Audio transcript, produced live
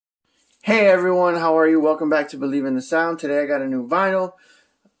Hey everyone, how are you? Welcome back to Believe in the Sound. Today I got a new vinyl.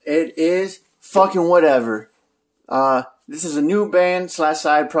 It is Fucking Whatever. This is a new band /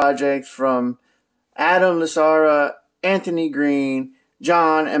 side project from Adam Lassara, Anthony Green,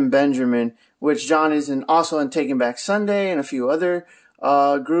 John, and Benjamin, which John is also in Taking Back Sunday and a few other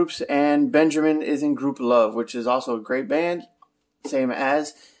groups, and Benjamin is in Group Love, which is also a great band, same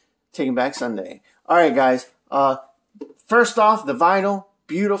as Taking Back Sunday. Alright guys, first off, the vinyl,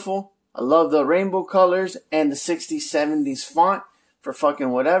 beautiful. I love the rainbow colors and the 60s, 70s font for Fucking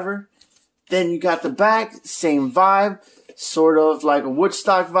Whatever. Then you got the back, same vibe, sort of like a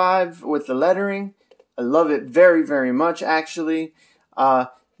Woodstock vibe with the lettering. I love it very, very much, actually.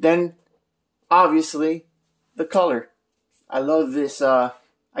 Then, obviously, the color. I love this, I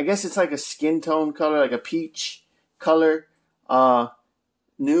guess it's like a skin tone color, like a peach color.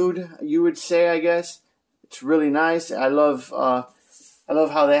 Nude, you would say, I guess. It's really nice. I love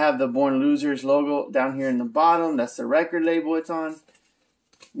how they have the Born Losers logo down here in the bottom. That's the record label it's on.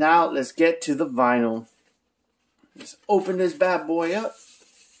 Now, let's get to the vinyl. Let's open this bad boy up.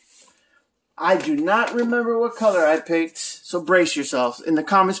 I do not remember what color I picked, so brace yourselves. In the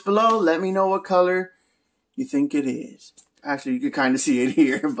comments below, let me know what color you think it is. Actually, you can kind of see it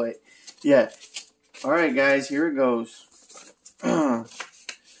here, but yeah. Alright, guys, here it goes.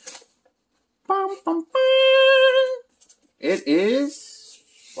 It is,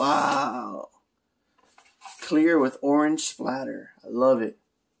 wow, clear with orange splatter. I love it.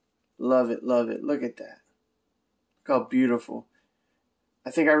 Love it, love it. Look at that. Look how beautiful. I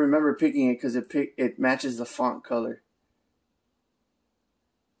think I remember picking it because it matches the font color.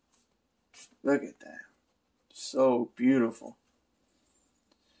 Look at that. So beautiful.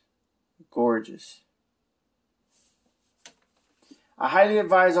 Gorgeous. I highly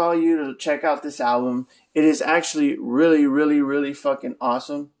advise all of you to check out this album. It is actually really, really, really fucking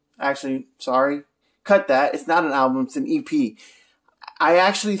awesome. Actually, sorry. Cut that. It's not an album. It's an EP. I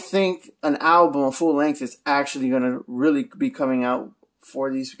actually think an album, a full length, is actually going to really be coming out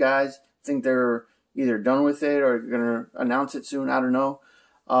for these guys. I think they're either done with it or going to announce it soon. I don't know.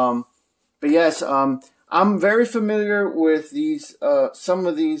 But yes, I'm very familiar with these, some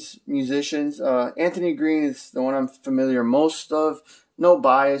of these musicians. Anthony Green is the one I'm familiar most of. No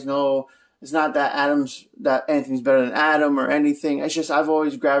bias, no, it's not that Anthony's better than Adam or anything. It's just I've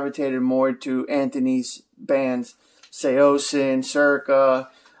always gravitated more to Anthony's bands, Seosin, Circa,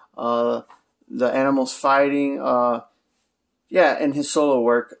 the Animals Fighting, yeah, and his solo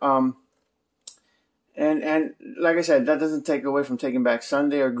work. And like I said, that doesn't take away from Taking Back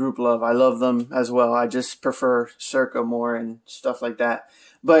Sunday or Group Love. I love them as well. I just prefer Circa more and stuff like that.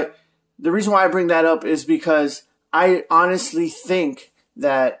 But the reason why I bring that up is because I honestly think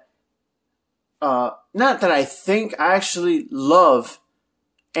that, not that I think, I actually love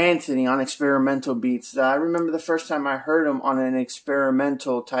Anthony on experimental beats. I remember the first time I heard him on an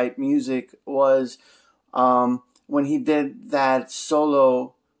experimental type music was when he did that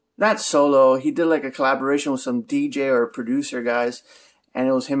solo. Not solo, he did like a collaboration with some DJ or producer guys, and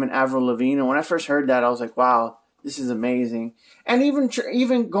it was him and Avril Lavigne. And when I first heard that, I was like, wow, this is amazing. And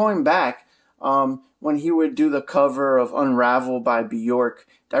even going back, when he would do the cover of Unravel by Bjork,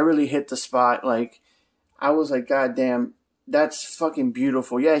 that really hit the spot. Like, I was like, God damn, that's fucking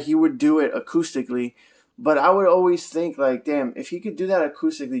beautiful. Yeah, he would do it acoustically, but I would always think like, damn, if he could do that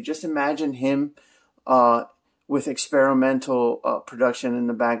acoustically, just imagine him, with experimental production in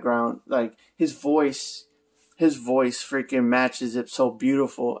the background. Like his voice freaking matches it so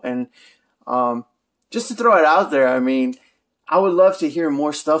beautiful. And just to throw it out there, I mean, I would love to hear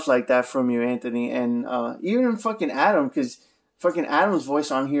more stuff like that from you, Anthony, and even fucking Adam, because fucking Adam's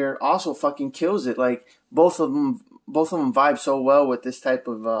voice on here also fucking kills it. Like both of them vibe so well with this type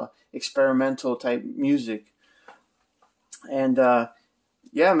of experimental type music. And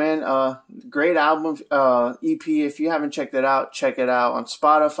yeah, man, great album, EP. If you haven't checked it out, check it out on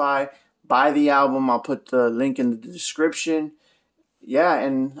Spotify. Buy the album. I'll put the link in the description. Yeah,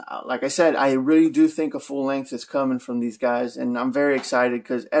 and like I said, I really do think a full length is coming from these guys, and I'm very excited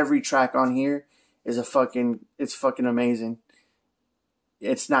because every track on here is it's fucking amazing.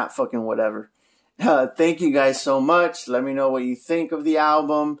 It's not fucking whatever. Thank you guys so much. Let me know what you think of the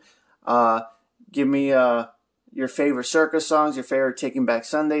album. Give me your favorite Circa songs, your favorite Taking Back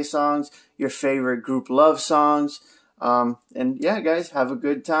Sunday songs, your favorite Group Love songs. And yeah, guys, have a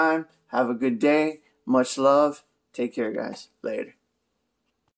good time. Have a good day. Much love. Take care, guys. Later.